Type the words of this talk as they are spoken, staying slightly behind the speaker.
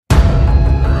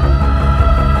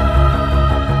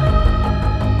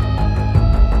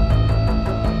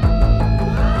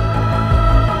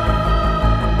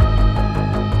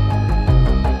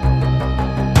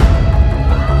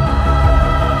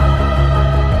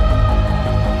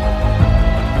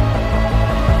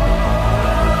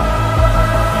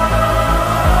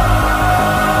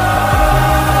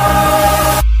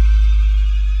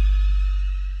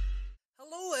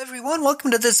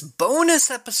welcome to this bonus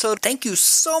episode. Thank you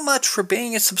so much for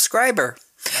being a subscriber.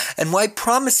 And I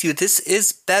promise you, this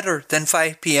is better than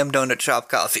 5 p.m. Donut Shop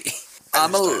Coffee.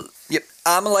 I'm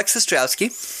Alexis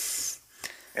Strowski.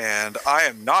 And I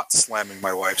am not slamming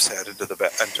my wife's head into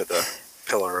the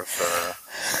pillar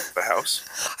of the house.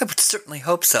 I would certainly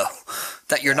hope so.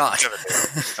 That you're not.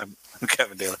 I'm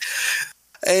Kevin Daly.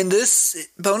 And this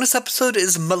bonus episode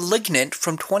is Malignant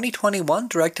from 2021,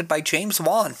 directed by James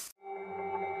Wan.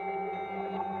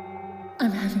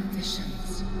 I'm having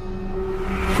visions.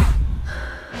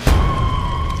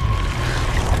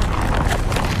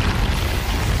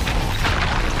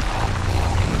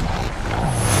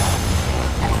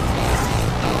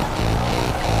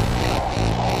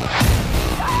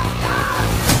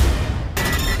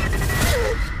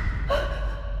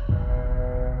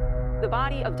 The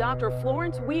body of Dr.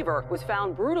 Florence Weaver was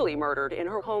found brutally murdered in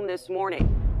her home this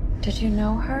morning. Did you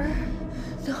know her?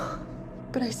 No,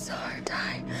 but I saw her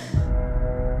die.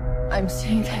 I'm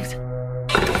seeing things.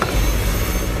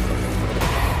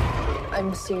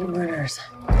 I'm seeing murders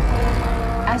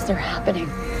as they're happening.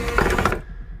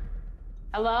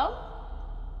 Hello?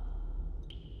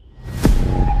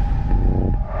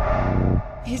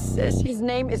 He says his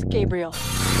name is Gabriel.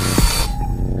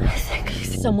 I think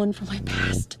he's someone from my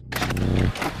past.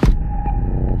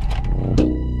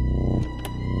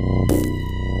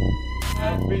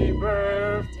 Happy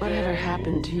birthday. Whatever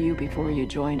happened to you before you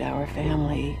joined our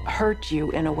family hurt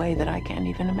you in a way that I can't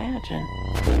even imagine.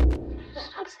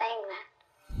 Stop saying that.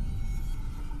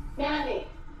 Maddie,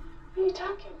 who are you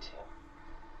talking to?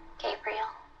 Gabriel.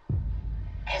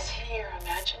 Is he your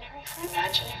imaginary friend?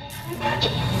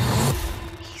 Imaginary?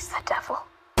 He's the devil.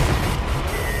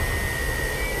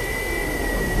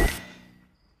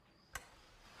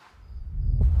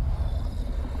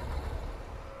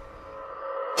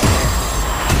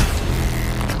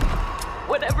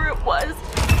 Whatever it was.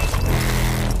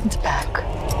 It's back.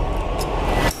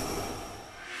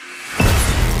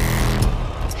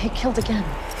 He killed again.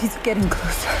 He's getting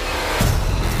closer.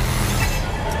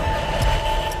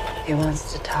 He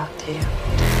wants to talk to you.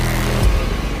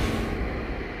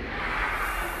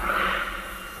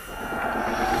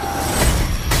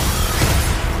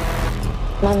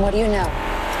 Mom, what do you know?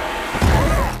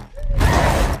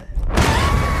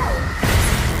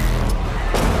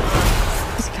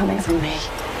 He's coming for me.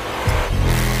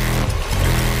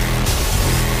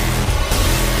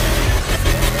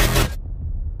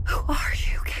 Who are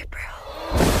you, Gabriel?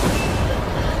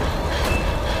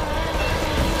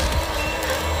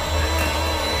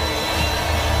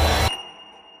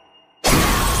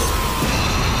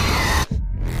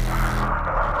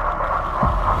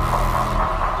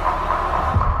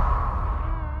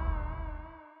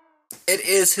 It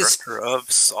is his... Director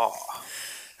of Saw.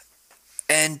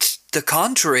 And The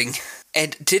Conjuring.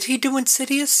 And did he do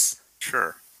Insidious?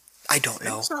 Sure. I don't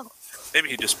know. So. Maybe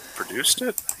he just produced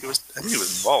it. I think he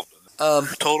was involved in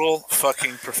it. Total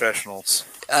fucking professionals.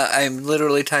 I'm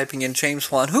literally typing in James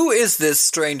Wan. Who is this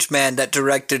strange man that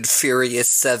directed Furious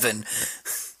 7?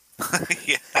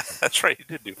 Yeah, that's right. He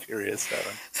did do Furious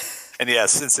 7. And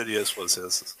yes, Insidious was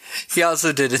his. He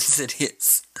also did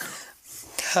Insidious.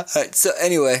 Alright, so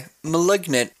anyway,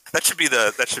 Malignant. That should be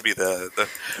the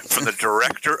from the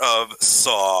director of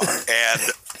Saw and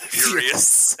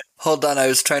Furious. Hold on, I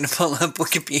was trying to pull up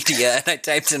Wikipedia and I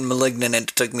typed in Malignant and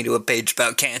it took me to a page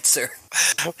about cancer.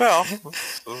 Well,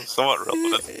 somewhat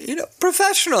relevant. You know,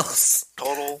 professionals.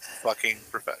 Total fucking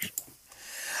professional.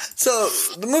 So,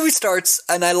 the movie starts,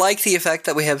 and I like the effect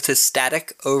that we have this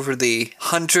static over the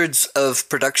hundreds of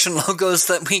production logos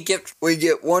that we get. We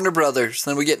get Warner Brothers,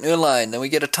 then we get New Line, then we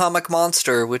get Atomic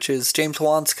Monster, which is James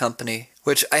Wan's company.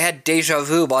 Which I had deja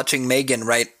vu watching Megan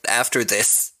right after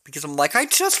this. Because I'm like, I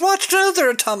just watched another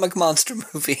Atomic Monster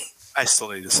movie. I still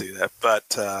need to see that,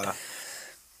 but,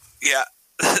 yeah.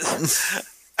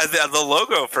 The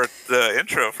logo for the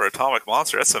intro for Atomic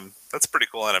Monster, that's pretty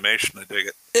cool animation, I dig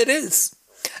it. It is.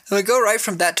 And we go right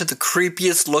from that to the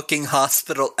creepiest looking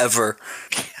hospital ever.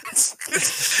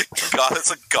 It's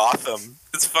a Gotham.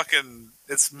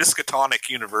 It's Miskatonic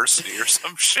University or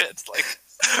some shit. Like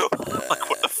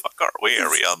what the fuck are we? Are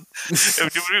we on?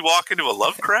 Did we walk into a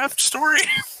Lovecraft story?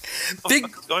 Big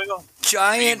What's going on?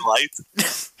 Giant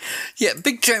lights. Yeah,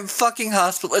 big giant fucking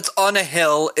hospital. It's on a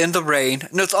hill in the rain.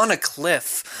 No, it's on a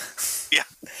cliff. Yeah.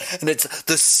 And it's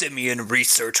the Simeon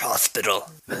Research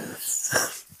Hospital.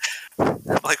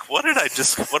 Like, what am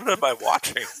I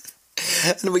watching?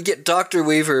 And we get Dr.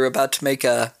 Weaver about to make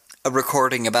a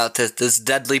recording about this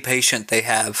deadly patient they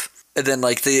have. And then,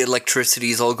 like, the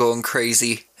electricity's all going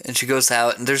crazy. And she goes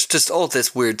out, and there's just all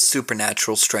this weird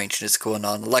supernatural strangeness going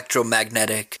on.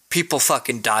 Electromagnetic. People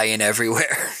fucking dying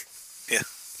everywhere. Yeah.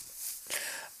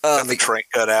 Got the train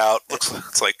cut out.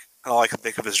 It's like all I can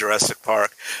think of is Jurassic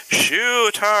Park.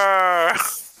 Shoot her!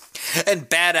 And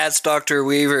badass Dr.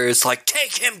 Weaver is like,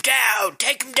 take him down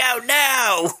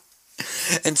now!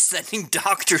 And sending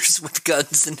doctors with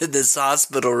guns into this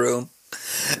hospital room.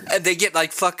 And they get,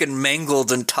 like, fucking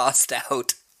mangled and tossed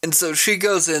out. And so she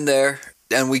goes in there,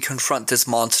 and we confront this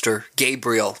monster.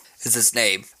 Gabriel is his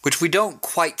name. Which we don't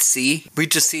quite see. We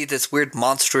just see this weird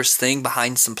monstrous thing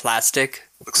behind some plastic.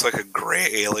 Looks like a gray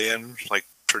alien, like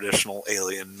traditional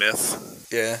alien myth.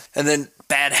 Yeah. And then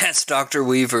badass Dr.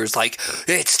 Weaver's like,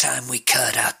 it's time we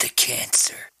cut out the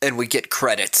cancer. And we get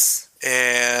credits.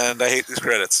 And I hate these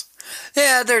credits.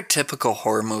 Yeah, they're typical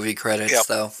horror movie credits,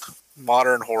 though.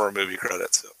 Modern horror movie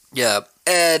credits. Yeah.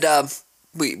 And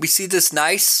we see this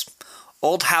nice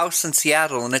old house in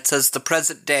Seattle, and it says the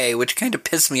present day, which kind of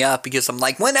pissed me off because I'm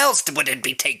like, when else would it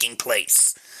be taking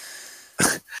place?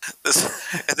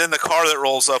 And then the car that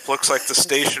rolls up looks like the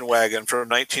station wagon from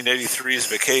 1983's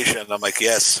Vacation. I'm like,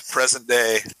 yes, present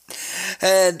day.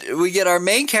 And we get our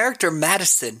main character,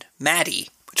 Maddie,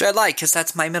 which I like because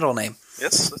that's my middle name.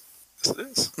 Yes, it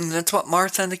is. And that's what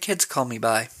Martha and the kids call me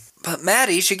by. But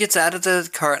Maddie, she gets out of the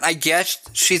car, and I guess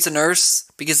she's a nurse,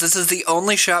 because this is the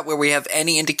only shot where we have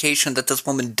any indication that this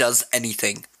woman does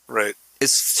anything. Right.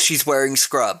 She's wearing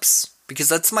scrubs. Because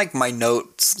that's like my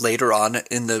notes later on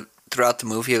throughout the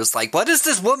movie. It was like, what does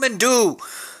this woman do?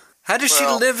 How does she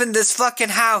live in this fucking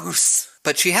house?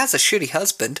 But she has a shitty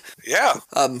husband. Yeah.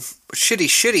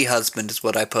 Shitty husband is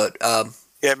what I put. Yeah,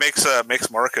 it makes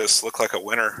Marcus look like a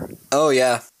winner. Oh,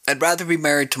 yeah. I'd rather be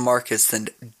married to Marcus than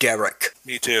Derek.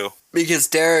 Me too. Because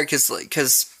Derek is like,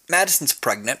 because Madison's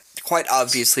pregnant, quite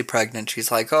obviously pregnant. She's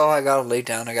like, oh, I gotta lay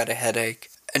down, I got a headache.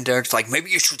 And Derek's like,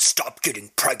 maybe you should stop getting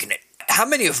pregnant. How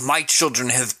many of my children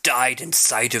have died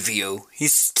inside of you?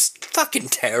 He's just fucking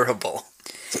terrible.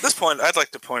 So at this point, I'd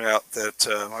like to point out that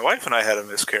my wife and I had a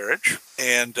miscarriage,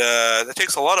 and that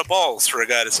takes a lot of balls for a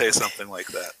guy to say something like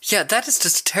that. Yeah, that is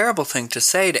just a terrible thing to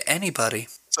say to anybody.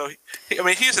 So,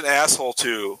 he's an asshole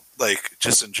too, like,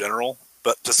 just in general.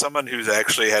 But to someone who's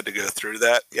actually had to go through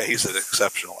that, yeah, he's an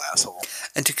exceptional asshole.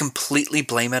 And to completely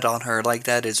blame it on her like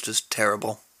that is just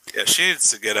terrible. Yeah, she needs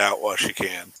to get out while she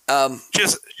can. She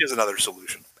has another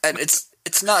solution. And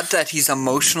it's not that he's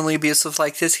emotionally abusive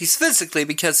like this. He's physically,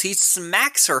 because he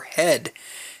smacks her head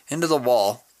into the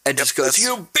wall and just goes,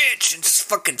 you bitch, and just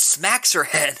fucking smacks her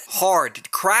head hard.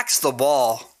 Cracks the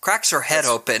wall. Cracks her head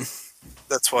open.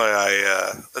 That's why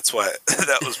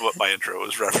that was what my intro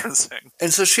was referencing.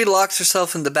 And so she locks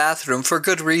herself in the bathroom for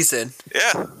good reason.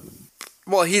 Yeah.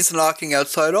 Well, he's knocking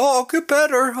outside. Oh, I'll get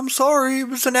better. I'm sorry. It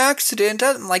was an accident.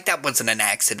 I'm like, that wasn't an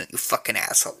accident, you fucking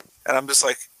asshole. And I'm just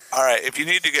like, all right, if you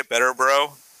need to get better,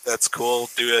 bro, that's cool.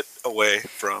 Do it away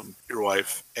from your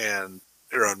wife and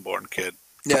your unborn kid.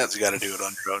 Yeah. Because you got to do it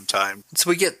on your own time.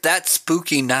 So we get that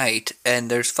spooky night,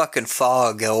 and there's fucking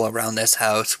fog all around this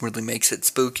house. Really makes it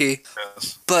spooky.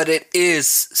 Yes. But it is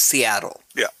Seattle.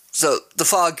 Yeah. So the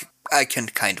fog, I can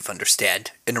kind of understand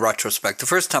in retrospect. The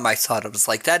first time I saw it, I was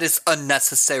like, that is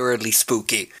unnecessarily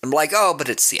spooky. I'm like, oh, but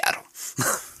it's Seattle.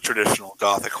 Traditional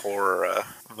gothic horror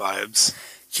vibes.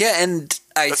 Yeah, and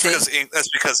that's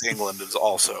because England is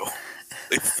also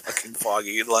really fucking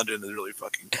foggy. London is really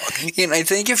fucking foggy. And I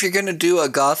think if you're going to do a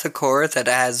gothic horror that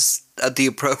has the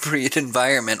appropriate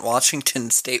environment,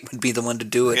 Washington State would be the one to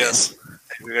do it in.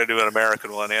 We're going to do an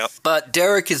American one, yeah. But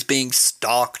Derek is being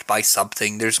stalked by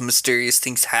something. There's mysterious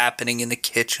things happening in the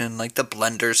kitchen, like the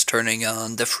blender's turning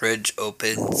on, the fridge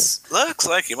opens. Looks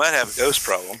like you might have a ghost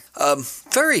problem.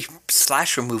 Very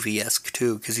slasher movie-esque,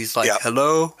 too, because he's like,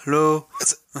 hello?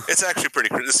 It's actually pretty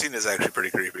creepy. The scene is actually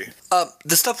pretty creepy.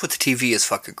 The stuff with the TV is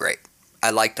fucking great. I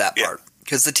like that part.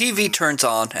 Because the TV turns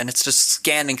on, and it's just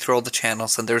scanning through all the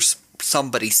channels, and there's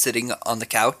somebody sitting on the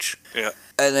couch. Yeah.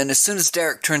 And then as soon as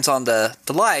Derek turns on the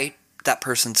light, that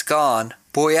person's gone.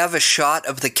 But we have a shot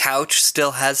of the couch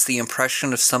still has the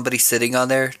impression of somebody sitting on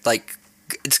there. Like,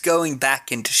 it's going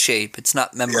back into shape. It's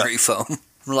not memory foam.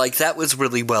 Like, that was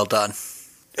really well done.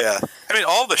 Yeah. I mean,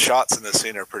 all the shots in this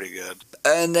scene are pretty good.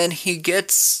 And then he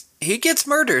gets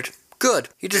murdered. Good.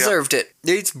 He deserved it.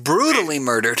 He's brutally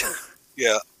murdered.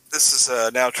 Yeah. This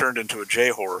is now turned into a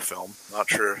J-horror film. Not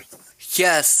sure.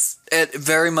 Yes, it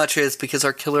very much is, because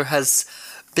our killer has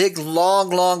big,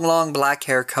 long black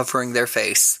hair covering their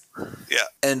face. Yeah.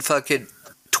 And fucking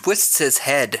twists his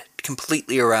head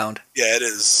completely around. Yeah, it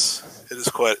is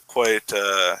quite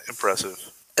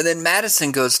impressive. And then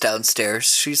Madison goes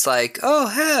downstairs. She's like, oh,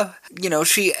 hey. You know,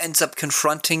 she ends up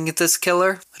confronting this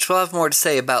killer, which we'll have more to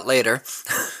say about later.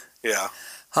 Yeah.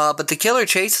 But the killer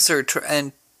chases her,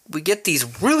 and we get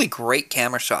these really great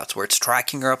camera shots where it's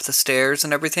tracking her up the stairs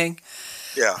and everything.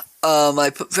 Yeah.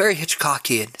 I put very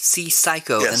Hitchcockian. See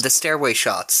Psycho Yes. and the stairway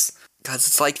shots. Because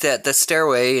it's like the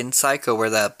stairway in Psycho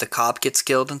where the cop gets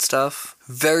killed and stuff.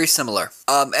 Very similar.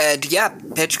 And yeah,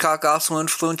 Hitchcock also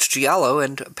influenced Giallo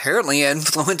and apparently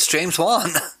influenced James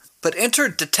Wan. But enter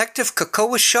Detective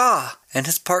Kakoa Shaw and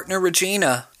his partner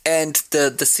Regina. And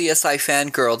the CSI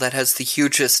fangirl that has the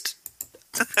hugest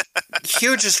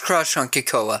crush on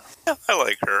Kakoa. I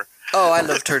like her. Oh, I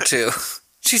loved her too.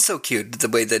 She's so cute, the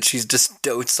way that she's just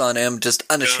dotes on him, just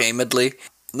unashamedly.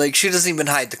 Like, she doesn't even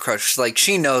hide the crush. Like,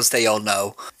 she knows they all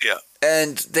know. Yeah.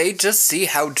 And they just see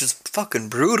how just fucking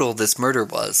brutal this murder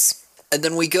was. And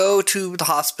then we go to the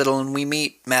hospital and we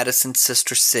meet Madison's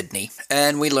sister, Sydney.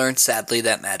 And we learn, sadly,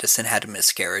 that Madison had a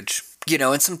miscarriage. You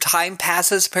know, and some time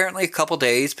passes, apparently a couple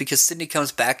days, because Sydney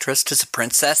comes back dressed as a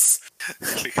princess.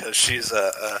 Because she's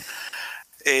a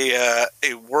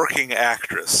working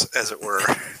actress, as it were.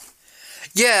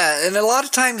 Yeah, and a lot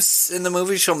of times in the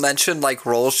movie she'll mention, like,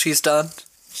 roles she's done.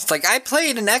 She's like, I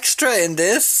played an extra in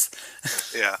this.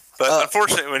 Yeah, but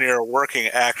unfortunately, when you're a working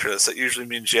actress, it usually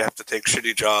means you have to take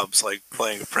shitty jobs, like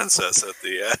playing a princess at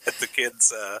the kids,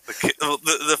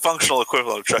 the functional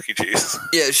equivalent of Chuck E. Cheese.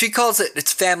 Yeah, she calls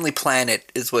it's Family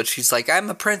Planet, is what she's like. I'm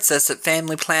a princess at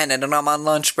Family Planet, and I'm on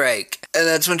lunch break. And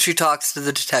that's when she talks to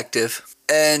the detective.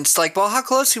 And it's like, well, how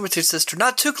close are you with your sister?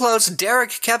 Not too close.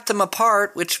 Derek kept them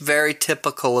apart, which very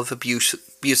typical of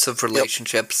abusive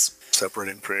relationships. Yep.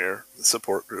 Separating for your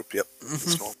support group, yep.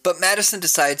 Mm-hmm. But Madison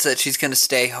decides that she's going to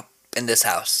stay in this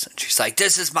house. And she's like,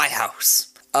 this is my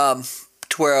house. To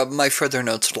where my further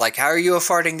notes are like, how are you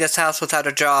affording this house without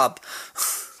a job?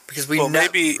 Because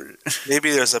maybe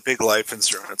there's a big life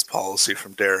insurance policy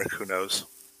from Derek, who knows?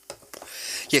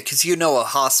 Yeah, because you know a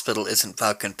hospital isn't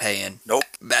fucking paying. Nope.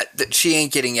 That she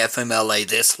ain't getting FMLA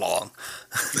this long.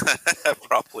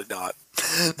 Probably not.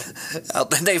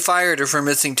 They fired her for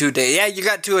missing 2 days. Yeah, you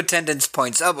got 2 attendance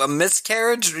points. Oh, a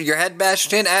miscarriage? Your head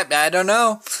bashed in? I don't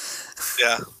know.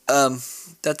 Yeah.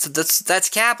 That's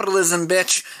capitalism,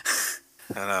 bitch.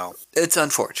 I know. It's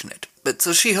unfortunate. But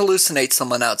so she hallucinates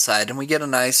someone outside, and we get a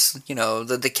nice,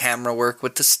 the camera work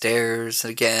with the stairs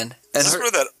again. And Is this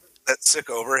where that sick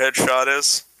overhead shot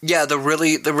is? Yeah, the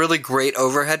really great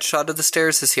overhead shot of the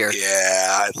stairs is here. Yeah,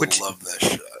 I love that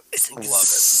shot. It's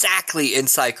exactly in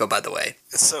Psycho, by the way.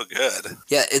 It's so good.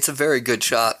 Yeah, it's a very good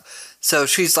shot. So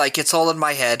she's like, it's all in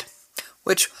my head.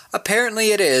 Which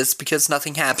apparently it is, because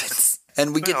nothing happens.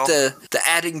 And we get the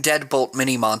adding deadbolt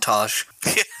mini montage.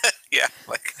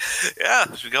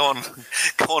 She's going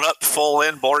up full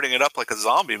in, boarding it up like a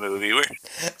zombie movie.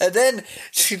 And then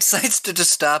she decides to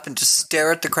just stop and just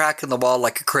stare at the crack in the wall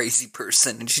like a crazy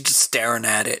person. And she's just staring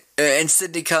at it. And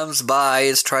Sydney comes by,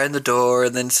 is trying the door,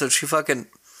 and then so she fucking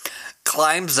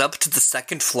climbs up to the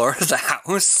second floor of the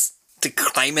house to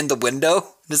climb in the window.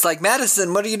 And it's like,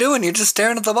 Madison, what are you doing? You're just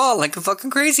staring at the wall like a fucking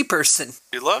crazy person.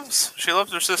 She loves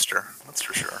her sister. That's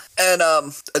for sure.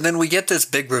 And then we get this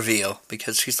big reveal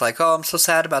because she's like, oh, I'm so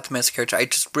sad about the miscarriage. I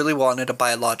just really wanted a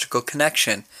biological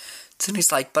connection.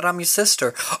 Sydney's like, but I'm your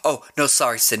sister. Oh, no,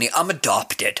 sorry, Sydney. I'm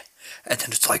adopted. And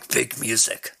then it's like big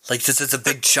music. Like this is a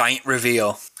big giant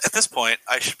reveal. At this point,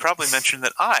 I should probably mention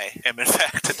that I am in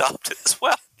fact adopted as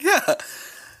well. Yeah.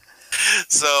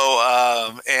 So,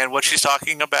 and what she's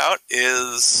talking about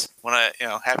is when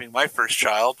having my first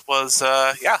child was,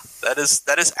 that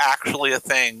is actually a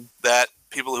thing that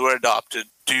people who are adopted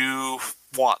do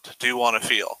want to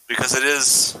feel, because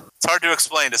it's hard to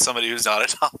explain to somebody who's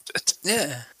not adopted.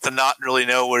 Yeah. To not really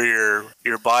know where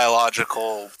your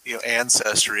biological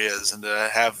ancestry is, and to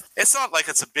have, it's not like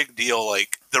it's a big deal.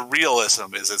 Like the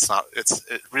realism is,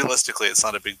 realistically it's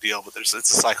not a big deal, but it's a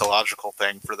psychological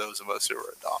thing for those of us who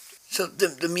are adopted. So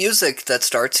the music that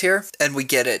starts here, and we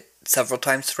get it several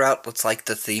times throughout, it's like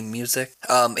the theme music.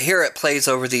 Here it plays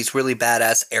over these really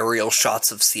badass aerial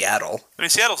shots of Seattle. I mean,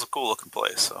 Seattle's a cool looking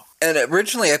place, so. And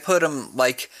originally I put them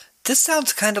like, this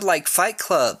sounds kind of like Fight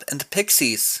Club and the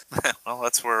Pixies. Well,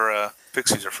 that's where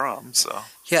Pixies are from, so.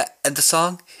 Yeah, and the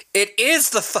song?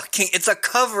 It's a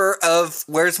cover of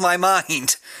Where's My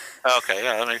Mind? Okay,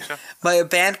 yeah, that makes sense. By a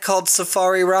band called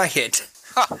Safari Riot.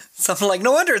 Huh. So I'm like,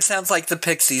 no wonder it sounds like the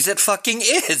Pixies. It fucking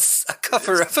is a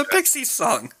cover of a Pixies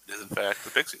song. It is, in fact,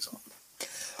 the Pixies song.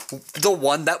 The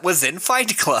one that was in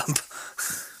Fight Club.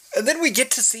 And then we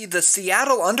get to see the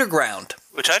Seattle Underground.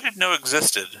 Which I didn't know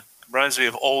existed. Reminds me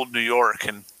of old New York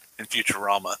in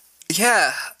Futurama.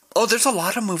 Yeah. Oh, there's a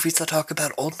lot of movies that talk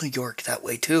about old New York that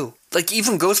way, too. Like,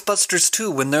 even Ghostbusters 2,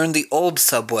 when they're in the old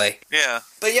subway. Yeah.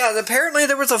 But yeah, apparently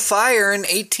there was a fire in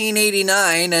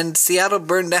 1889, and Seattle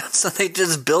burned down, so they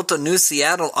just built a new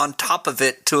Seattle on top of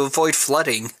it to avoid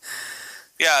flooding.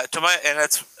 Yeah, and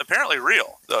that's apparently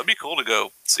real. So it'd be cool to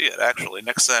go see it, actually.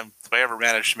 Next time, if I ever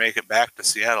manage to make it back to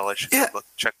Seattle, I should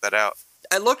check that out.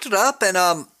 I looked it up, and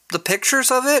the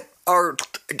pictures of it are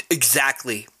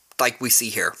exactly like we see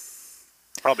here.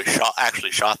 Probably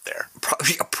shot there.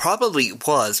 Probably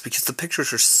was, because the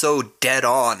pictures are so dead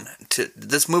on.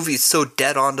 This movie is so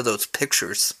dead on to those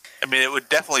pictures. I mean, it would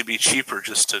definitely be cheaper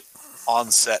just to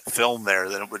on-set film there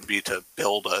than it would be to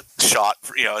build a shot,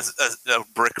 a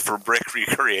brick-for-brick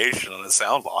recreation on a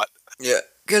sound lot. Yeah,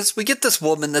 because we get this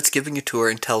woman that's giving a tour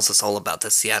and tells us all about the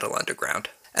Seattle Underground.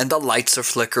 And the lights are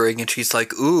flickering, and she's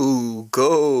like, ooh,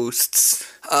 ghosts.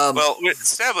 Well, we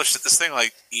established that this thing,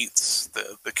 eats,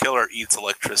 the killer eats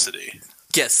electricity.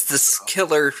 Yes, this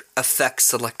killer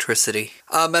affects electricity.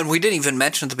 And we didn't even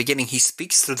mention at the beginning, he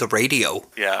speaks through the radio.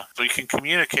 Yeah, so you can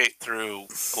communicate through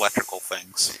electrical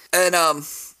things. And,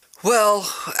 well,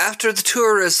 after the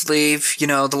tourists leave,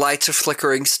 the lights are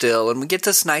flickering still, and we get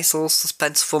this nice little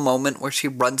suspenseful moment where she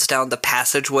runs down the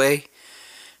passageway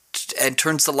and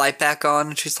turns the light back on,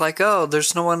 and she's like, oh,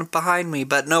 there's no one behind me.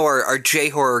 But no, our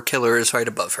J-horror killer is right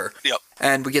above her. Yep.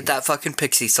 And we get that fucking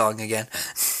Pixie song again.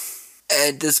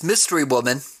 And this mystery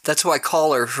woman, that's who I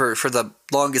call her for the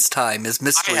longest time, is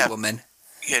Mystery Woman.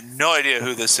 You had no idea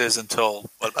who this is until,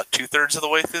 about 2/3 of the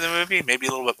way through the movie? Maybe a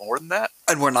little bit more than that?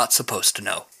 And we're not supposed to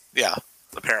know. Yeah,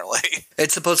 apparently.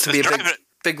 It's supposed to be a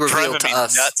big reveal to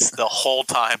us. Nuts the whole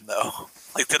time, though.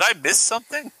 Did I miss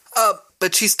something?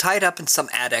 But she's tied up in some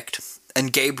attic,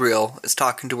 and Gabriel is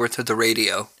talking to her through the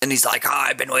radio. And he's like,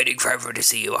 I've been waiting forever to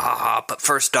see you, haha, but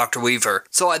first Dr. Weaver.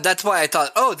 So that's why I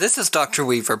thought, oh, this is Dr.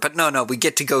 Weaver. But no, we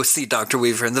get to go see Dr.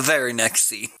 Weaver in the very next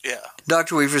scene. Yeah.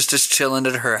 Dr. Weaver's just chilling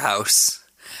at her house.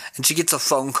 And she gets a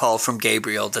phone call from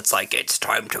Gabriel that's like, it's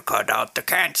time to cut out the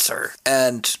cancer.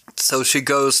 And so she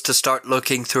goes to start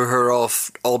looking through her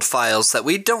old files that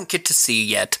we don't get to see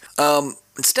yet.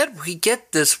 Instead, we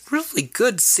get this really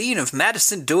good scene of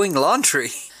Madison doing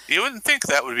laundry. You wouldn't think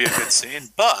that would be a good scene,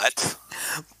 but...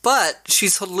 But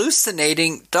she's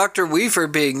hallucinating Dr. Weaver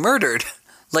being murdered,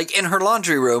 in her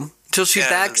laundry room, until she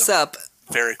backs up.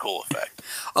 Very cool effect.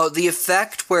 Oh, the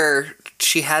effect where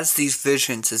she has these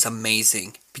visions is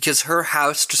amazing, because her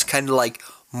house just kind of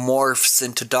morphs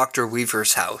into Dr.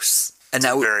 Weaver's house. And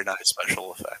it's a very nice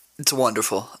special effect. It's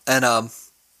wonderful. And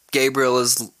Gabriel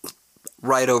is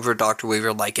right over Dr.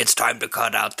 Weaver it's time to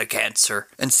cut out the cancer,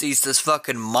 and sees this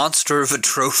fucking monster of a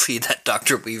trophy that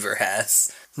Dr. Weaver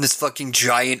has. This fucking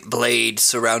giant blade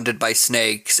surrounded by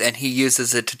snakes, and he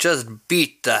uses it to just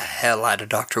beat the hell out of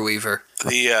Dr. Weaver.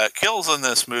 The kills in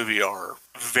this movie are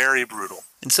very brutal.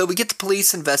 And so we get the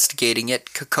police investigating it,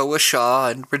 Kakoa Shaw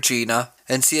and Regina,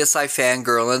 and CSI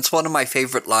Fangirl, and it's one of my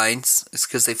favorite lines, is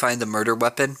because they find the murder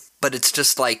weapon, but it's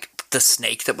just the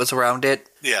snake that was around it.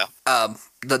 Yeah.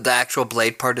 The actual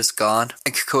blade part is gone.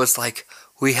 And Kakoa's like,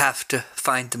 we have to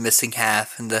find the missing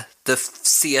half, and the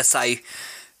CSI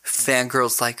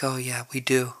Fangirl's like, oh yeah, we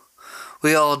do.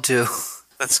 We all do.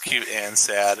 That's cute and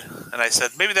sad. And I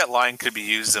said, maybe that line could be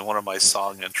used in one of my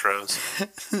song intros.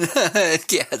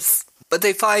 Yes. But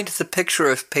they find the picture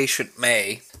of Patient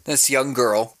May, this young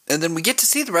girl, and then we get to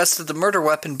see the rest of the murder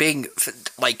weapon being,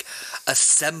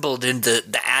 assembled in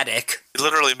the attic. It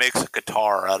literally makes a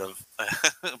guitar out of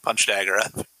a punch dagger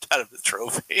out of the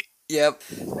trophy. Yep.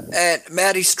 And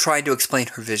Maddie's trying to explain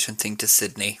her vision thing to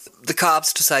Sydney. The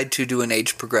cops decide to do an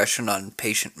age progression on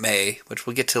Patient May, which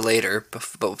we'll get to later.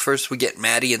 But first we get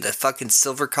Maddie in the fucking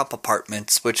Silver Cup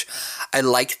Apartments, which I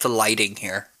like the lighting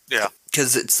here. Yeah.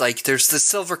 Because it's there's the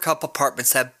Silver Cup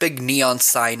Apartments, that big neon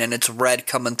sign, and it's red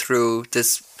coming through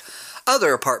this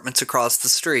other apartments across the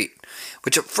street.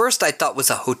 Which at first I thought was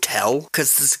a hotel,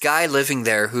 because this guy living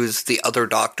there, who's the other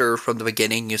doctor from the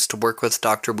beginning, used to work with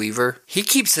Dr. Weaver. He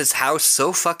keeps his house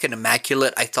so fucking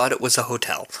immaculate, I thought it was a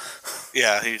hotel.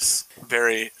 Yeah, he's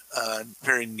very,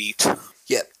 very neat.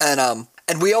 Yeah, and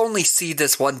we only see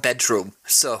this one bedroom,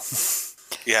 so...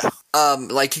 Yeah.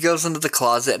 He goes into the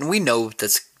closet, and we know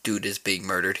this dude is being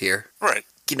murdered here. Right.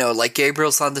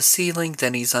 Gabriel's on the ceiling,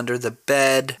 then he's under the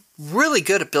bed. Really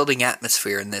good at building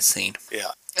atmosphere in this scene.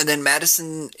 Yeah. And then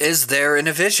Madison is there in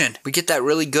a vision. We get that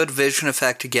really good vision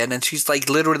effect again, and she's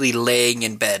literally laying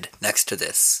in bed next to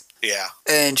this. Yeah.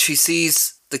 And she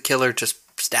sees the killer just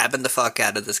stabbing the fuck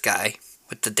out of this guy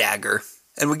with the dagger.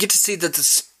 And we get to see that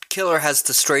this killer has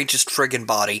the strangest friggin'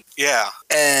 body. Yeah.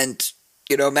 And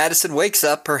Madison wakes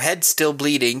up, her head's still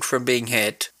bleeding from being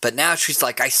hit, but now she's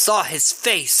like, I saw his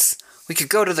face. We could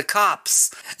go to the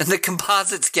cops. And the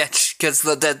composite sketch, because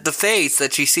the face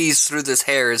that she sees through this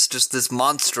hair is just this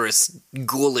monstrous,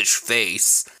 ghoulish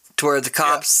face. To where the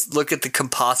cops look at the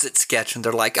composite sketch and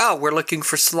they're like, oh, we're looking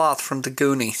for Sloth from the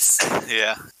Goonies.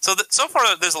 Yeah. So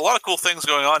far, there's a lot of cool things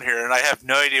going on here, and I have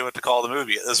no idea what to call the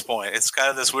movie at this point. It's kind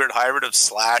of this weird hybrid of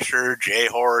slasher,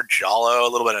 J-horror, Giallo,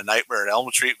 a little bit of Nightmare on Elm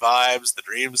Street vibes, the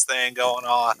Dreams thing going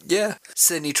on. Yeah.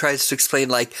 Sidney tries to explain,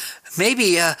 like,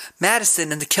 maybe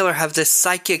Madison and the killer have this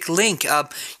psychic link.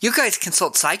 You guys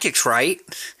consult psychics, right?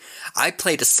 I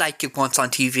played a psychic once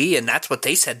on TV, and that's what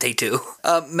they said they do.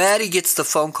 Maddie gets the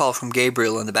phone call from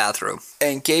Gabriel in the bathroom.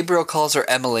 And Gabriel calls her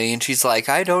Emily, and she's like,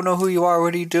 I don't know who you are,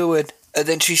 what are you doing? And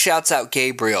then she shouts out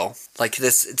Gabriel. Like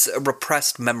this, it's a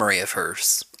repressed memory of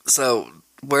hers. So,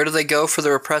 where do they go for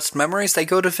the repressed memories? They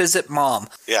go to visit Mom.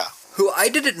 Yeah. Who I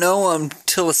didn't know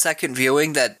until a second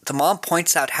viewing that the mom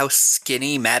points out how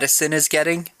skinny Madison is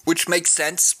getting, which makes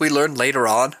sense. We learn later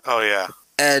on. Oh, yeah.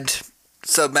 And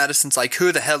so Madison's like,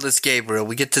 who the hell is Gabriel?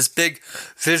 We get this big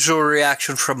visual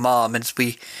reaction from Mom, and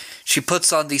she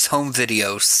puts on these home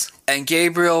videos. And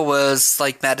Gabriel was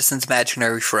like Madison's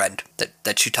imaginary friend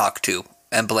that she talked to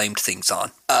and blamed things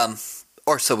on.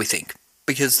 Or so we think.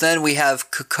 Because then we have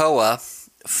Cocoa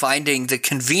finding the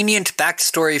convenient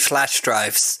backstory flash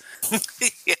drives.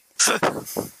 Yeah.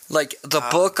 Like, the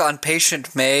book on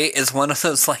Patient May is one of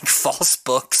those, like, false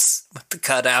books with the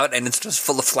cutout, and it's just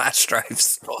full of flash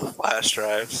drives. Full of flash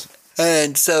drives.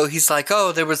 And so he's like,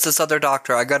 oh, there was this other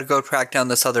doctor. I gotta go track down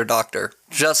this other doctor.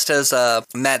 Just as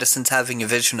Madison's having a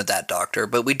vision of that doctor.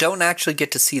 But we don't actually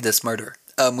get to see this murder.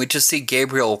 We just see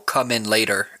Gabriel come in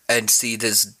later and see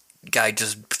this guy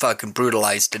just fucking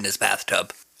brutalized in his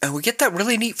bathtub. And we get that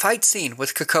really neat fight scene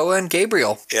with Cocoa and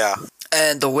Gabriel. Yeah.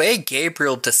 And the way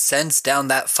Gabriel descends down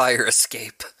that fire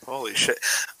escape. Holy shit.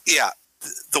 Yeah.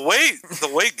 The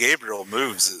way Gabriel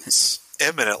moves is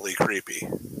eminently creepy.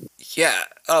 Yeah.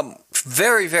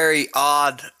 Very, very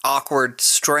odd, awkward,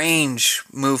 strange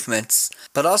movements.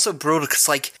 But also brutal, because,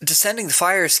 like, descending the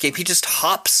fire escape, he just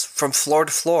hops from floor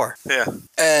to floor. Yeah.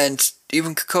 And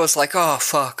even Cocoa's like, oh,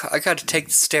 fuck, I gotta take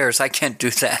the stairs. I can't do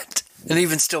that. And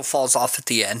even still falls off at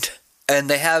the end. And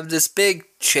they have this big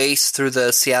chase through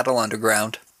the Seattle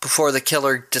underground before the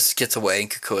killer just gets away, and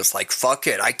Cocoa's like, fuck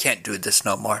it, I can't do this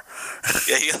no more.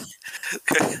 Yeah,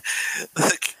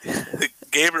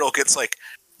 Gabriel gets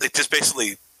it just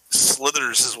basically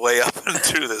slithers his way up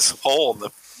into this hole in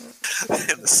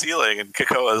the ceiling, and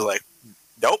Cocoa's like,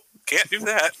 nope, can't do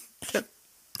that.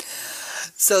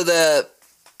 So the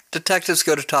detectives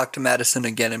go to talk to Madison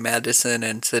again, and Madison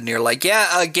and Sidney are like,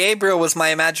 yeah, Gabriel was my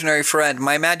imaginary friend.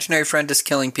 My imaginary friend is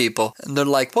killing people. And they're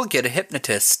like, we'll get a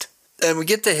hypnotist. And we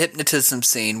get the hypnotism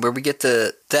scene where we get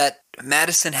that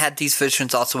Madison had these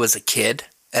visions also as a kid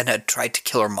and had tried to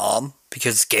kill her mom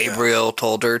because Gabriel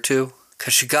told her to.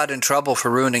 Because she got in trouble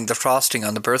for ruining the frosting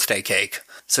on the birthday cake.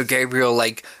 So Gabriel,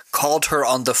 called her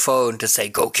on the phone to say,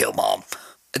 go kill Mom.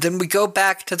 And then we go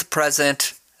back to the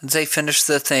present, and they finish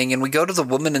the thing, and we go to the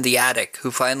woman in the attic who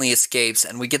finally escapes,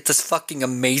 and we get this fucking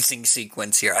amazing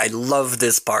sequence here. I love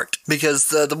this part. Because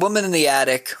the woman in the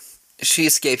attic, she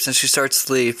escapes and she starts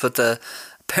to leave, but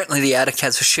apparently the attic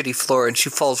has a shitty floor, and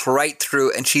she falls right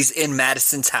through, and she's in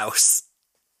Madison's house.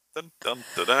 Dun, dun,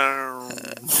 dun,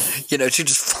 dun. She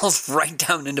just falls right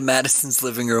down into Madison's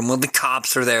living room when the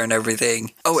cops are there and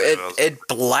everything. Oh, it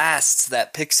blasts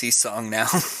that Pixie song now.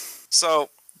 So,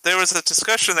 there was a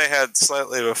discussion they had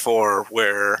slightly before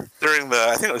where,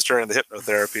 I think it was during the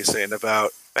hypnotherapy scene,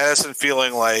 about Madison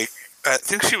feeling like, I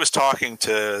think she was talking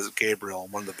to Gabriel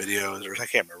in one of the videos, or I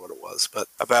can't remember what it was, but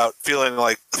about feeling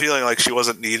like she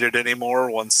wasn't needed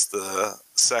anymore once the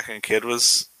second kid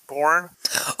was born.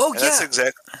 Oh, and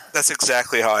yeah. That's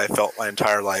exactly how I felt my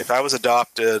entire life. I was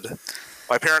adopted.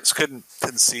 My parents couldn't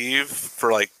conceive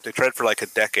they tried for a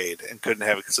decade and couldn't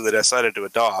have it, so they decided to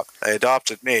adopt. They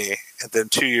adopted me, and then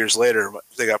 2 years later,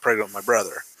 they got pregnant with my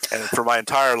brother. And for my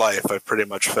entire life, I pretty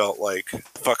much felt like,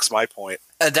 fuck's my point.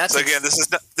 This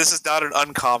is not an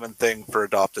uncommon thing for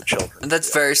adopted children. And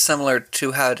that's very similar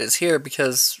to how it is here,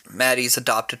 because Maddie's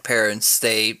adopted parents,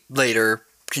 they later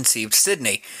conceived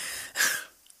Sidney.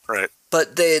 Right.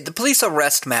 But the police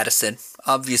arrest Madison.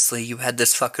 Obviously, you had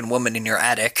this fucking woman in your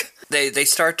attic. They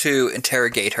start to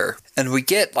interrogate her. And we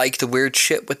get, the weird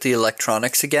shit with the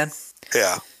electronics again.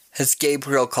 Yeah. As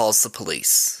Gabriel calls the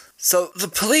police. So, the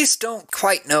police don't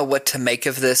quite know what to make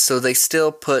of this, so they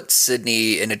still put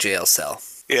Sidney in a jail cell.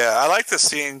 Yeah, I like this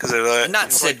scene because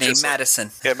not Sidney,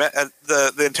 Madison.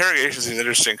 The interrogation scene is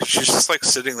interesting because she's just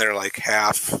sitting there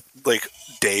half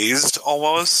dazed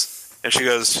almost. And she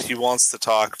goes, he wants to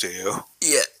talk to you.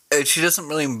 Yeah, and she doesn't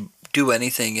really do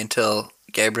anything until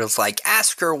Gabriel's like,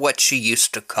 ask her what she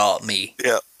used to call me.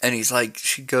 Yeah. And he's like,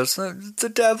 she goes,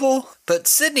 the devil? But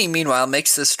Sydney, meanwhile,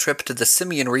 makes this trip to the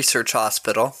Simian Research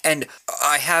Hospital. And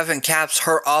I have in caps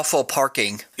her awful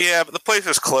parking. Yeah, but the place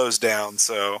is closed down,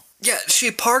 so... Yeah, she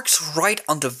parks right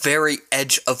on the very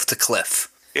edge of the cliff.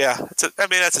 Yeah,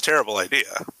 that's a terrible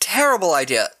idea. Terrible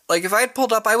idea. Like, if I had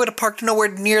pulled up, I would have parked nowhere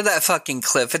near that fucking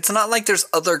cliff. It's not like there's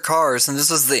other cars, and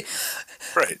this is the...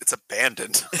 Right, it's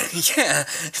abandoned. Yeah,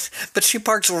 but she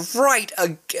parks right...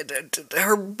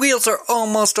 her wheels are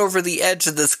almost over the edge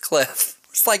of this cliff.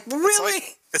 It's like,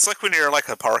 really? It's like when you're in like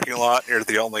a parking lot, you're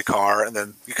the only car, and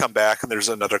then you come back and there's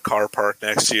another car parked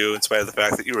next to you in spite of the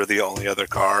fact that you were the only other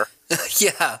car.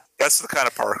 Yeah. That's the kind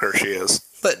of parker she is.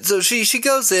 But so she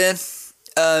goes in,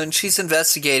 and she's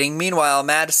investigating. Meanwhile,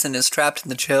 Madison is trapped in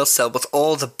the jail cell with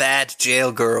all the bad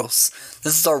jail girls.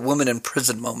 This is our woman in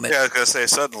prison moment. Yeah, I was going to say,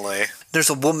 suddenly. There's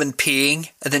a woman peeing,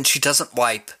 and then she doesn't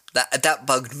wipe. That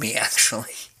bugged me,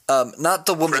 actually. Not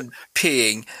the woman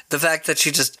peeing. The fact that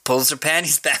she just pulls her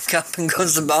panties back up and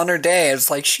goes on her day. It's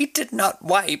like, she did not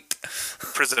wipe.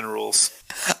 Prison rules.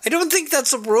 I don't think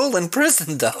that's a rule in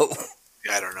prison, though.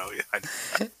 Yeah, I don't know.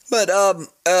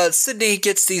 But Sydney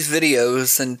gets these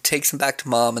videos and takes them back to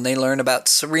Mom, and they learn about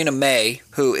Serena May,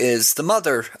 who is the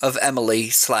mother of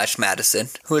Emily/Madison,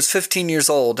 who is 15 years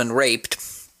old and raped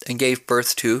and gave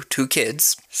birth to 2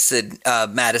 kids,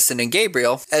 Madison and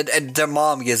Gabriel. And their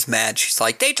mom gets mad. She's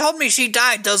like, they told me she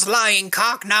died, those lying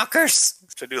cock knockers.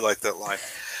 I do like that line.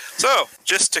 So,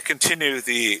 just to continue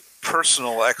the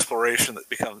personal exploration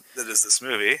that is this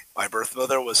movie, my birth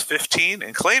mother was 15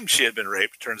 and claimed she had been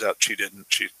raped. Turns out she didn't.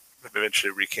 She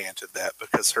eventually recanted that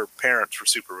because her parents were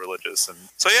super religious. And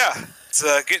so, yeah, it's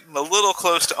getting a little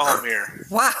close to home here.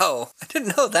 Wow, I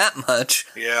didn't know that much.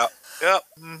 Yeah. Yep.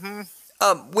 Mm-hmm.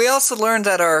 We also learned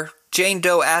that our Jane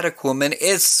Doe attic woman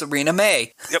is Serena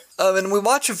May. Yep. And we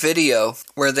watch a video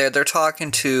where they're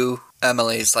talking to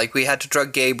Emily's like, we had to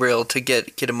drug Gabriel to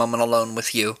get a moment alone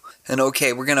with you. And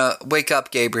okay, we're gonna wake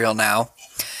up Gabriel now.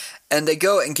 And they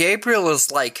go, and Gabriel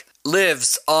is like,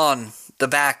 lives on the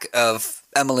back of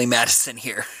Emily Madison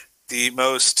here. The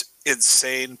most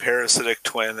insane parasitic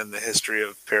twin in the history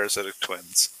of parasitic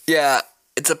twins. Yeah,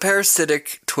 it's a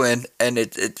parasitic twin, and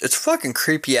it's fucking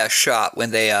creepy ass shot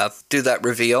when they do that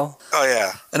reveal. Oh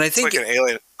yeah, and I think it's like an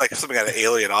alien, like something out of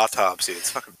Alien Autopsy. It's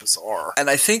fucking bizarre. And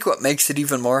I think what makes it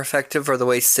even more effective are the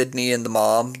way Sydney and the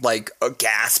mom like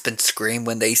gasp and scream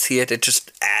when they see it. It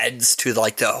just adds to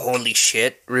like the holy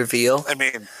shit reveal. I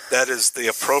mean, that is the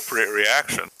appropriate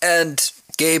reaction. And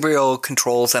Gabriel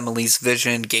controls Emily's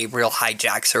vision. Gabriel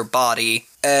hijacks her body,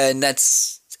 and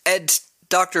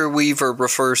Dr. Weaver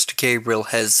refers to Gabriel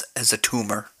as a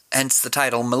tumor, hence the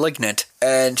title Malignant.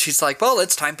 And she's like, well,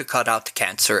 it's time to cut out the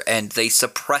cancer, and they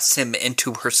suppress him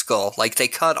into her skull. Like, they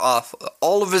cut off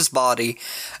all of his body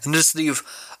and just leave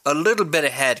a little bit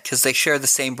of head, because they share the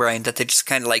same brain, that they just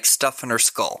kind of like stuff in her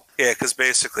skull. Yeah, because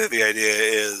basically the idea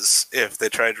is if they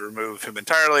tried to remove him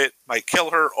entirely, it might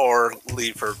kill her or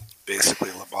leave her basically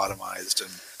lobotomized and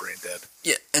brain dead.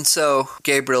 Yeah, and so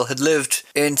Gabriel had lived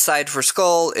inside of her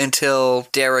skull until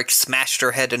Derek smashed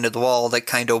her head into the wall that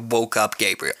kind of woke up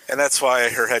Gabriel. And that's why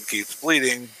her head keeps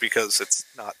bleeding, because it's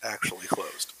not actually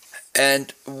closed.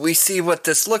 And we see what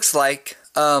this looks like.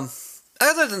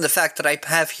 Other than the fact that I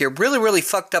have here really, really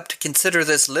fucked up to consider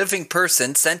this living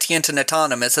person, sentient and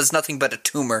autonomous, as nothing but a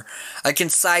tumor, I can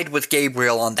side with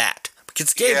Gabriel on that.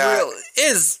 Because Gabriel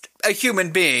is a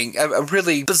human being, a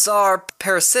really bizarre,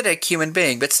 parasitic human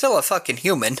being, but still a fucking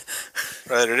human.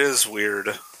 Right, it is weird.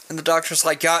 And the doctor's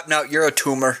like, yeah, no, you're a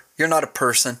tumor. You're not a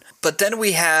person. But then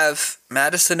we have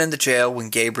Madison in the jail when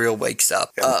Gabriel wakes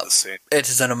up. It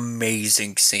is an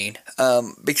amazing scene.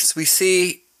 Because we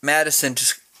see Madison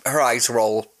just, her eyes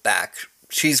roll back.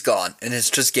 She's gone, and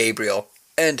it's just Gabriel.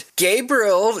 And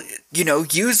Gabriel,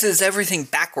 uses everything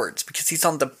backwards because he's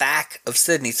on the back of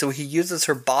Sydney, so he uses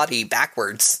her body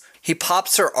backwards. He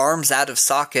pops her arms out of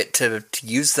socket to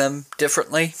use them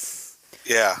differently.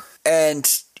 Yeah. And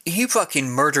he fucking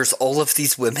murders all of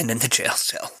these women in the jail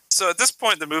cell. So at this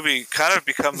point, the movie kind of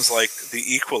becomes like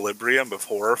the equilibrium of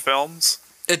horror films.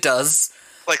 It does.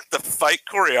 Like, the fight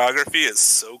choreography is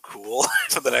so cool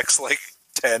for the next,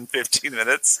 10, 15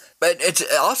 minutes. But it's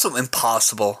also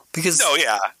impossible because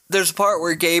there's a part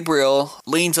where Gabriel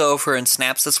leans over and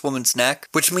snaps this woman's neck,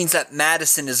 which means that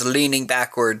Madison is leaning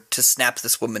backward to snap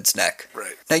this woman's neck.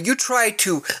 Right. Now you try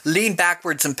to lean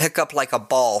backwards and pick up like a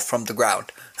ball from the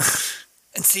ground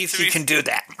and see if you can do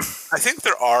that. I think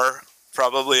there are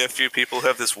probably a few people who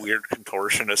have this weird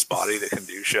contortionist body that can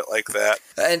do shit like that.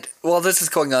 And while this is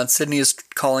going on, Sydney is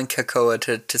calling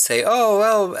Kakoa to say, oh,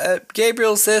 well,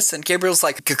 Gabriel's this, and Gabriel's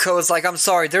like, Kakoa's like, I'm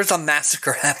sorry, there's a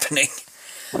massacre happening.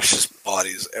 There's just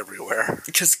bodies everywhere.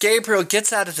 Because Gabriel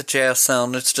gets out of the jail cell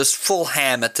and it's just full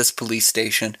ham at this police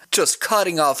station. Just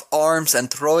cutting off arms and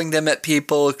throwing them at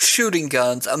people, shooting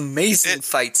guns. Amazing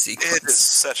fight sequence. It is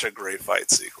such a great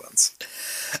fight sequence.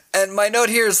 And my note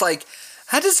here is like,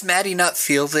 how does Maddie not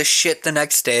feel this shit the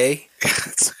next day?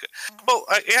 Well,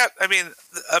 yeah, I mean,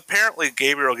 apparently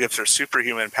Gabriel gives her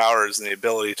superhuman powers and the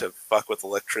ability to fuck with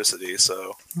electricity,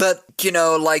 so... But, you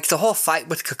know, like, the whole fight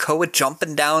with Kakoa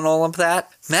jumping down all of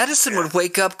that, Madison would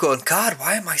wake up going, God,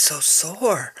 why am I so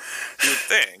sore? You'd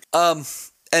think.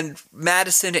 And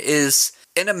Madison is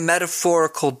in a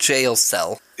metaphorical jail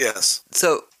cell. Yes.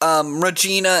 So,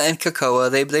 Regina and Kakoa,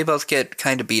 they both get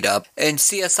kind of beat up. And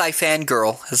CSI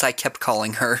Fangirl, as I kept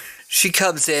calling her, she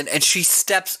comes in and she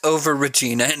steps over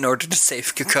Regina in order to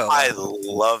save Kakoa. I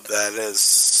love that.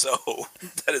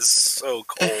 That is so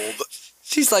cold.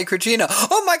 She's like, Regina,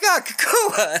 oh my God,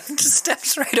 Kakoa! And just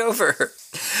steps right over her.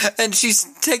 And she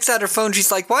takes out her phone.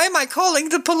 She's like, why am I calling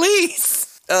the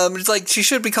police? It's like, she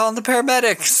should be calling the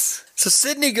paramedics. So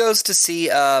Sydney goes to see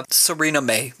Serena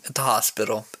May at the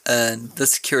hospital. And the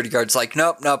security guard's like,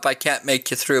 nope, I can't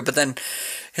make you through. But then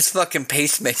his fucking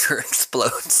pacemaker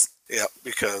explodes. Yeah,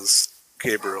 because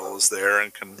Gabriel is there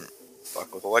and can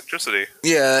fuck with electricity.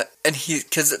 Yeah, and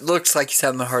because it looks like he's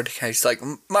having a heart attack. He's like,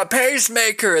 my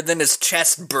pacemaker! And then his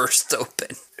chest bursts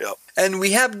open. Yep. And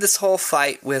we have this whole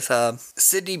fight with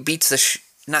Sydney beats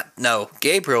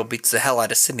Gabriel beats the hell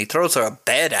out of Sydney, throws her a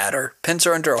bed at her, pins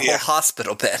her under a whole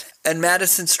hospital bed. And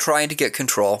Madison's trying to get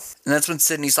control. And that's when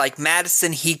Sydney's like,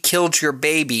 Madison, he killed your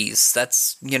babies.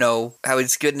 That's, you know, how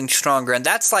he's getting stronger. And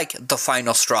that's like the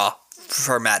final straw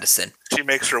for Madison. She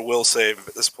makes her will save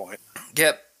at this point.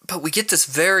 Yep. But we get this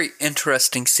very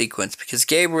interesting sequence because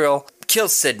Gabriel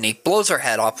kills Sydney, blows her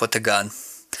head off with a gun,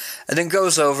 and then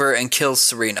goes over and kills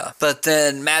Serena. But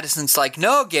then Madison's like,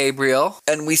 no, Gabriel.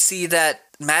 And we see that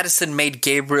Madison made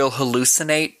Gabriel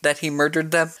hallucinate that he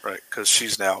murdered them. Right, because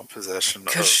she's now in possession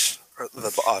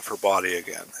of her body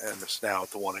again, and is now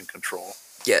the one in control.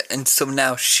 Yeah, and so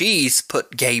now she's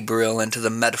put Gabriel into the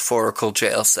metaphorical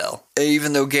jail cell.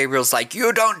 Even though Gabriel's like,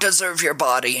 you don't deserve your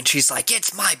body. And she's like,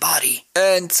 it's my body.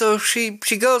 And so she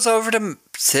goes over to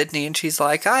Sydney and she's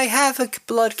like, I have a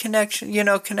blood connection,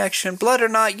 blood or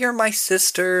not, you're my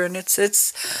sister. And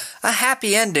it's a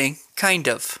happy ending, kind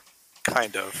of.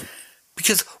 Kind of.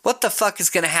 Because what the fuck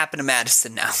is going to happen to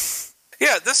Madison now?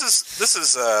 Yeah, this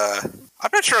is. I'm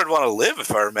not sure I'd want to live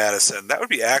if I were Madison. That would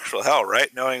be actual hell,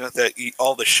 right? Knowing that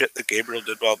all the shit that Gabriel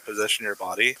did while possessing your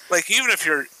body. Like, even if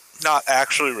you're not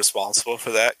actually responsible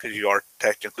for that, because you are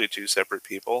technically two separate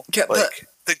people,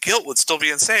 the guilt would still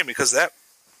be insane, because that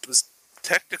was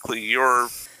technically your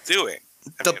doing.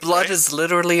 The blood is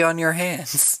literally on your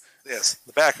hands. Yes,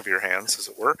 the back of your hands, as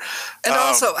it were. And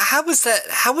also, how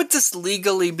would this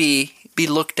legally be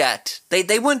looked at?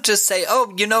 They wouldn't just say,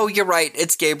 oh, you're right,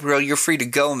 it's Gabriel, you're free to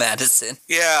go, Madison.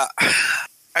 Yeah,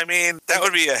 I mean, that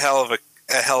would be a hell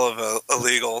of a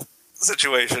legal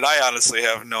situation. I honestly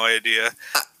have no idea.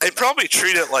 They'd probably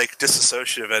treat it like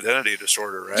dissociative identity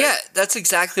disorder, right? Yeah, that's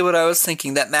exactly what I was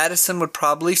thinking, that Madison would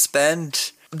probably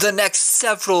spend the next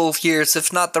several years,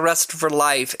 if not the rest of her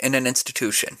life, in an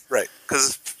institution. Right,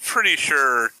 because pretty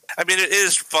sure, I mean, it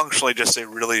is functionally just a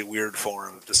really weird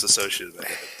form of dissociative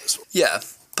identity disorder. Yeah,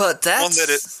 but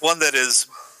that's... One that is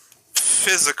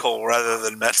physical rather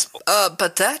than mental.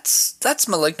 But that's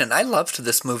Malignant. I loved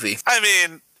this movie. I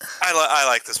mean, I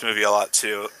like this movie a lot,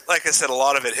 too. Like I said, a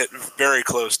lot of it hit very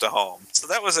close to home. So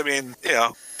that was,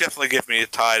 definitely give me a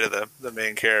tie to the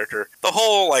main character. The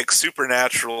whole,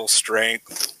 supernatural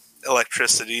strength,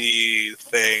 electricity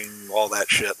thing, all that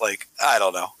shit, I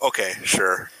don't know. Okay,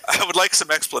 sure. I would like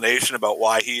some explanation about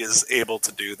why he is able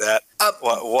to do that.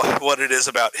 What it is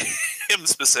about him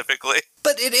specifically.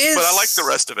 But it is... But I like the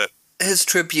rest of it. His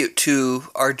tribute to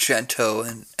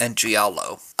Argento and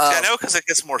Giallo. I know, because it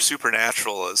gets more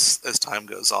supernatural as time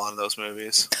goes on in those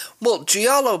movies. Well,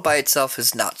 Giallo by itself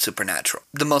is not supernatural.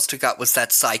 The most it got was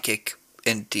that psychic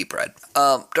in Deep Red.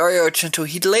 Dario Argento,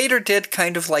 he later did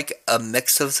kind of like a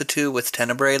mix of the two with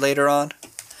Tenebrae later on.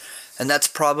 And that's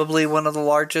probably one of the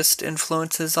largest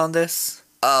influences on this.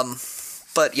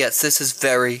 But yes, this is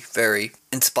very, very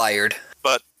inspired.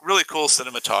 But really cool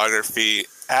cinematography,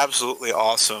 absolutely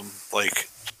awesome,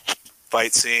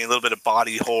 fight scene, a little bit of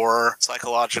body horror,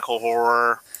 psychological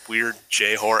horror, weird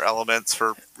J-horror elements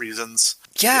for reasons.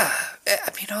 Yeah,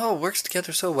 I mean, it all works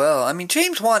together so well. I mean,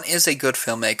 James Wan is a good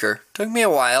filmmaker. Took me a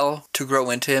while to grow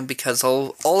into him because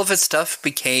all of his stuff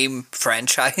became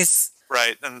franchise.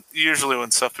 Right, and usually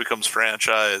when stuff becomes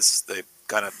franchise, they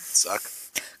kind of suck.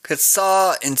 Because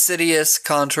Saw, Insidious,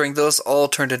 Conjuring, those all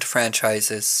turned into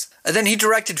franchises. And then he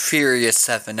directed Furious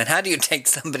 7, and how do you take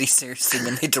somebody seriously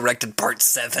when they directed Part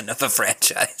 7 of a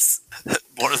franchise?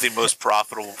 One of the most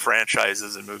profitable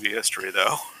franchises in movie history,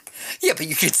 though. Yeah, but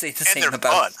you could say the And same they're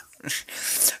about... fun.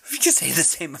 You could say the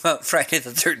same about Friday the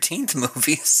 13th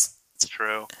movies. It's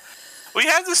true. We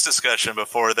had this discussion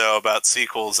before, though, about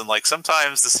sequels, and like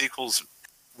sometimes the sequels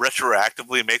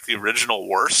retroactively make the original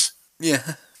worse.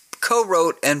 Yeah.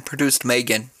 Co-wrote and produced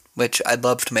Megan, which I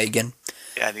loved Megan.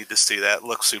 Yeah, I need to see that. It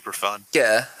looks super fun.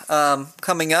 Yeah.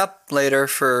 Coming up later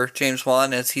for James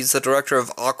Wan is he's the director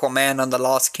of Aquaman and the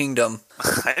Lost Kingdom.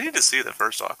 I need to see the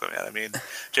first Aquaman. I mean,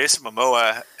 Jason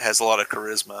Momoa has a lot of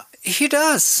charisma. He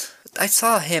does. I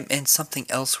saw him in something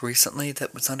else recently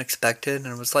that was unexpected,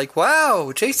 and was like,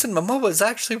 wow, Jason Momoa is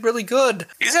actually really good.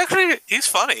 He's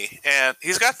funny, and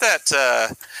he's got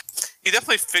that, he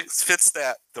definitely fits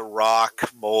that The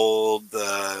Rock mold,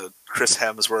 the Chris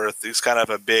Hemsworth. He's kind of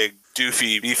a big,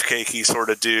 doofy, beefcakey sort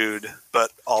of dude,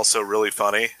 but also really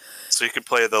funny. So you can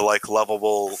play the, like,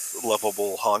 lovable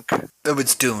hunk. It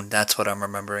was Dune, that's what I'm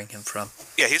remembering him from.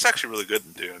 Yeah, he's actually really good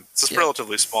in Dune. It's a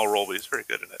relatively small role, but he's very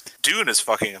good in it. Dune is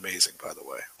fucking amazing, by the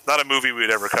way. Not a movie we'd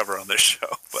ever cover on this show.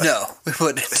 But no, we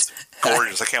wouldn't. It's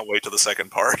gorgeous. I can't wait till the second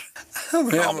part.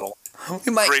 Phenomenal.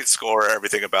 Great score.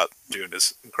 Everything about Dune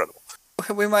is incredible.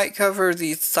 We might cover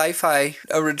the sci-fi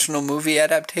original movie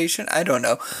adaptation. I don't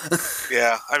know.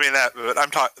 Yeah, I mean that. But I'm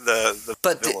talking the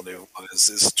Villeneuve one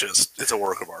is just, it's a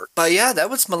work of art. But yeah, that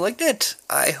was Malignant.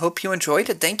 I hope you enjoyed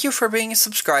it. Thank you for being a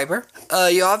subscriber.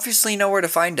 You obviously know where to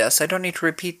find us. I don't need to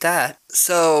repeat that.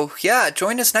 So yeah,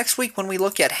 join us next week when we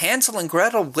look at Hansel and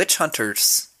Gretel Witch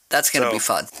Hunters. That's going to be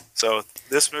fun. So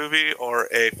this movie or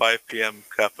a 5 p.m.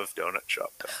 cup of donut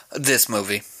shop? This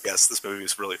movie. Yes, this movie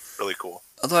is really, really cool.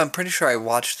 Although I'm pretty sure I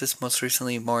watched this most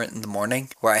recently more in the morning,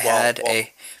 where I had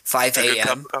a 5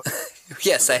 a.m.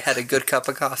 Yes, I had a good cup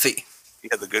of coffee. You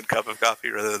had the good cup of coffee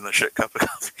rather than the shit cup of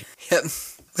coffee. Yep.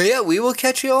 But yeah, we will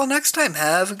catch you all next time.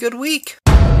 Have a good week.